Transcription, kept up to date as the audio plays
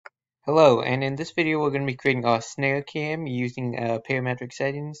Hello, and in this video we're going to be creating our Snail cam using parametric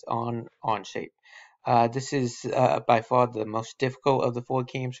settings on Onshape. This is by far the most difficult of the four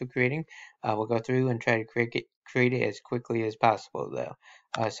cams we're creating. We'll go through and try to create it as quickly as possible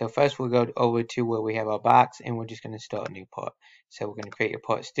though. So first we'll go over to where we have our box and we're just going to start a new part. So we're going to create a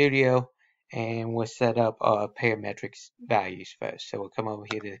part studio and we'll set up our parametric values first. So we'll come over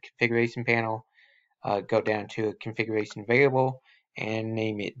here to the configuration panel, go down to a configuration variable and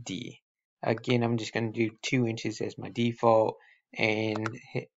name it D. Again, I'm just going to do 2 inches as my default and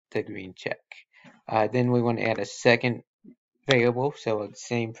hit the green check. Then we want to add a second variable, so the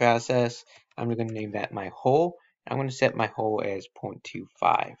same process. I'm going to name that my hole. I'm going to set my hole as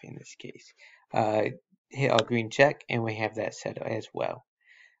 0.25 in this case. Hit our green check and we have that set as well.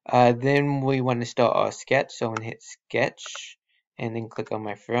 Then we want to start our sketch, so I'm going to hit sketch and then click on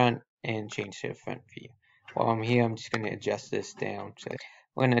my front and change to the front view. While I'm here, I'm just going to adjust this down. So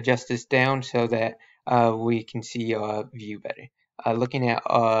we're going to adjust this down so that we can see our view better. Looking at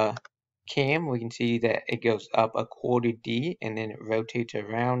our cam, we can see that it goes up a quarter D and then it rotates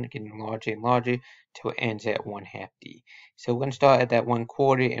around, getting larger and larger till it ends at 1/2 D. So we're going to start at that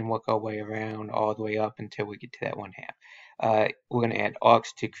 1/4 and work our way around all the way up until we get to that 1/2. We're going to add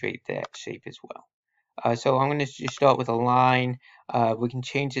arcs to create that shape as well. So I'm going to just start with a line. We can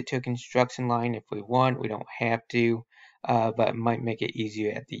change it to a construction line if we want. We don't have to, but it might make it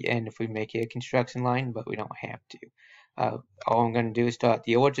easier at the end if we make it a construction line, but we don't have to. All I'm going to do is start at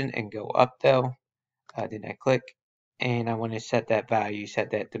the origin and go up though. Then I click and I want to set that value,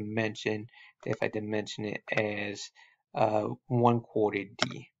 set that dimension. If I dimension it as 1/4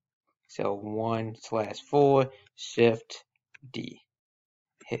 D. So 1/4 shift D.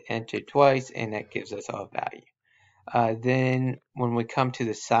 Hit enter twice and that gives us our value. Then when we come to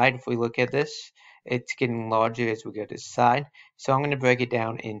the side, if we look at this, it's getting larger as we go to the side. So I'm going to break it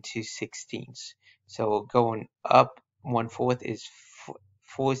down into 16ths. So going up 1/4 is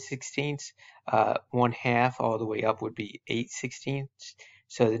 4/16. 1/2 all the way up would be 8/16.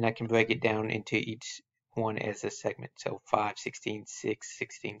 So then I can break it down into each one as a segment. So 5/16,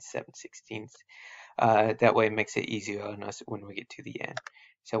 6/16, 7/16. That way it makes it easier on us when we get to the end.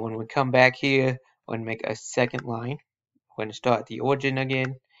 So when we come back here, we're going to make a second line. We're going to start at the origin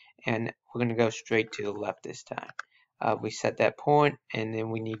again, and we're going to go straight to the left this time. We set that point, and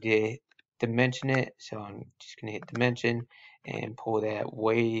then we need to dimension it. So I'm just going to hit dimension and pull that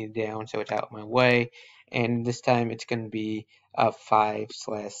way down so it's out of my way. And this time it's going to be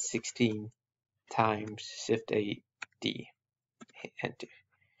 5/16 times shift 8 D. Hit enter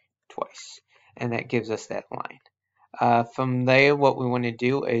twice, and that gives us that line. From there, what we want to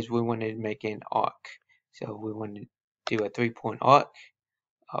do is we want to make an arc. So we want to do a 3-point arc.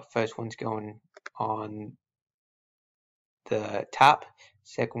 First one's going on the top,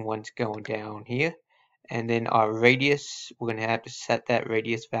 second one's going down here, and then our radius, we're going to have to set that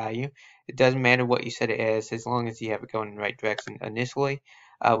radius value. It doesn't matter what you set it as long as you have it going in the right direction initially.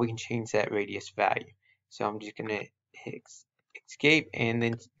 We can change that radius value. So I'm just going to hit escape and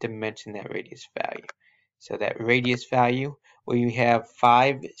then dimension that radius value. So that radius value, we have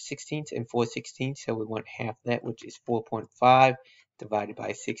 5/16 and 4/16, so we want half that, which is 4.5 divided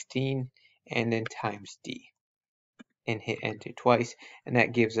by 16, and then times D. And hit enter twice, and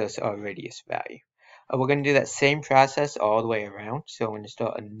that gives us our radius value. We're going to do that same process all the way around. So I'm going to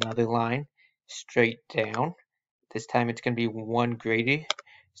start another line straight down. This time it's going to be 1 greater.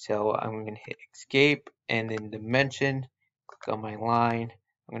 So I'm going to hit escape and then dimension. Click on my line.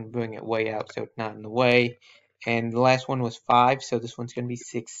 I'm going to bring it way out so it's not in the way. And the last one was 5, so this one's going to be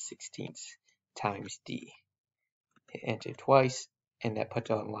 6/16 times D. Hit enter twice, and that puts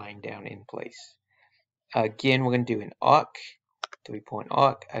our line down in place. Again, we're going to do an arc, 3-point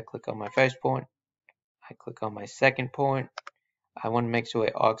arc. I click on my first point. I click on my second point. I want to make sure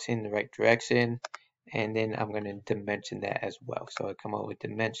it arcs in the right direction, and then I'm going to dimension that as well. So I come over with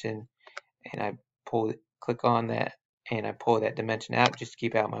dimension, and I click on that, and I pull that dimension out just to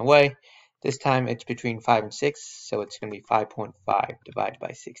keep it out of my way. This time it's between 5 and 6, so it's going to be 5.5 divided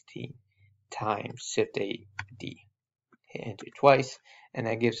by 16 times shift 8 D. Hit enter twice, and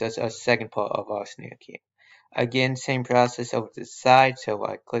that gives us a second part of our Snail cam. Again, same process over to the side. So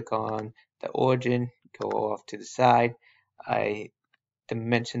I click on the origin, go off to the side. I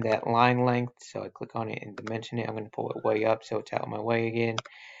dimension that line length, so I click on it and dimension it. I'm going to pull it way up so it's out of my way again.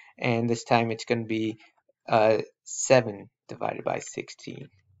 And this time it's going to be 7 divided by 16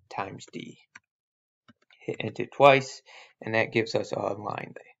 times D. Hit enter twice, and that gives us our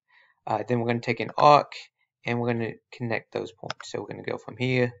line there. Then we're going to take an arc, and we're going to connect those points. So we're going to go from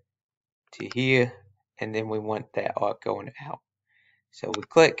here to here, and then we want that arc going out. So we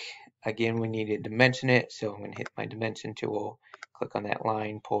click, Again, we need to dimension it, so I'm going to hit my dimension tool, click on that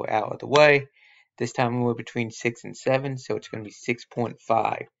line, pull it out of the way. This time we're between 6 and 7, so it's going to be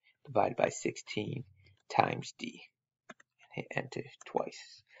 6.5 divided by 16 times D. Hit enter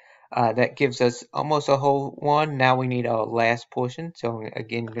twice. That gives us almost a whole one. Now we need our last portion, so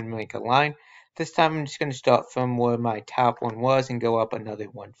again, I'm going to make a line. This time I'm just going to start from where my top one was and go up another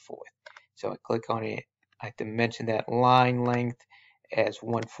 1/4. So I click on it, I dimension that line length as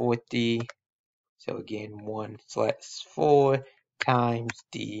 1/4 D. So again, 1/4 times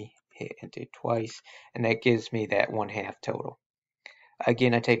D, hit enter twice, and that gives me that 1/2 total.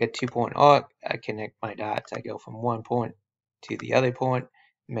 Again, I take a 2-point arc, I connect my dots, I go from one point to the other point,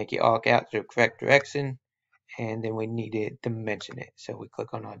 make it arc out the correct direction, and then we need to dimension it. So we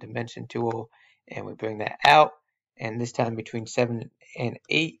click on our dimension tool, and we bring that out, and this time between 7 and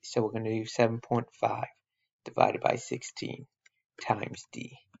 8, so we're going to do 7.5 divided by 16 times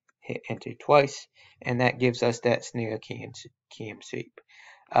D. Hit enter twice, and that gives us that snail cam shape.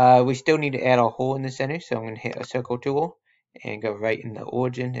 We still need to add a hole in the center, so I'm going to hit a circle tool and go right in the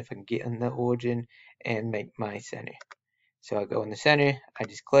origin, if I can get in the origin, and make my center. So I go in the center, I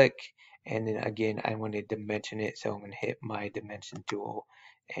just click, and then again I want to dimension it, so I'm going to hit my dimension tool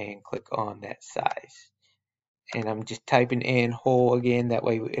and click on that size. And I'm just typing in hole again, that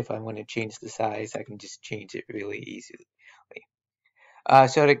way if I want to change the size I can just change it really easily.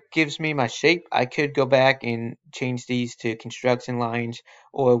 So that gives me my shape. I could go back and change these to construction lines,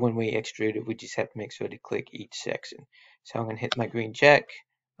 or when we extrude it, we just have to make sure to click each section. So I'm going to hit my green check.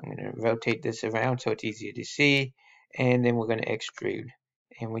 I'm going to rotate this around so it's easier to see, and then we're going to extrude.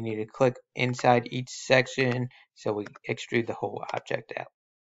 And we need to click inside each section so we extrude the whole object out.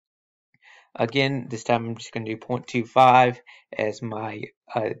 Again, this time I'm just going to do 0.25 as my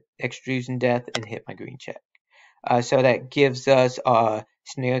extrusion depth and hit my green check. So that gives us our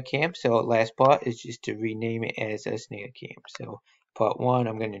snail cam. So last part is just to rename it as a snail cam. So part 1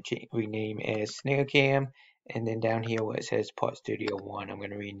 I'm going to rename as snail cam, and then down here where it says part studio 1 I'm going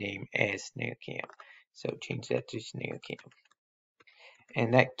to rename as snail cam. So change that to snail cam.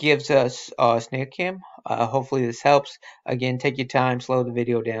 And that gives us our snail cam. Hopefully this helps. Again, take your time, slow the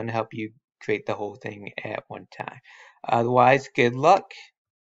video down to help you create the whole thing at one time. Otherwise, good luck.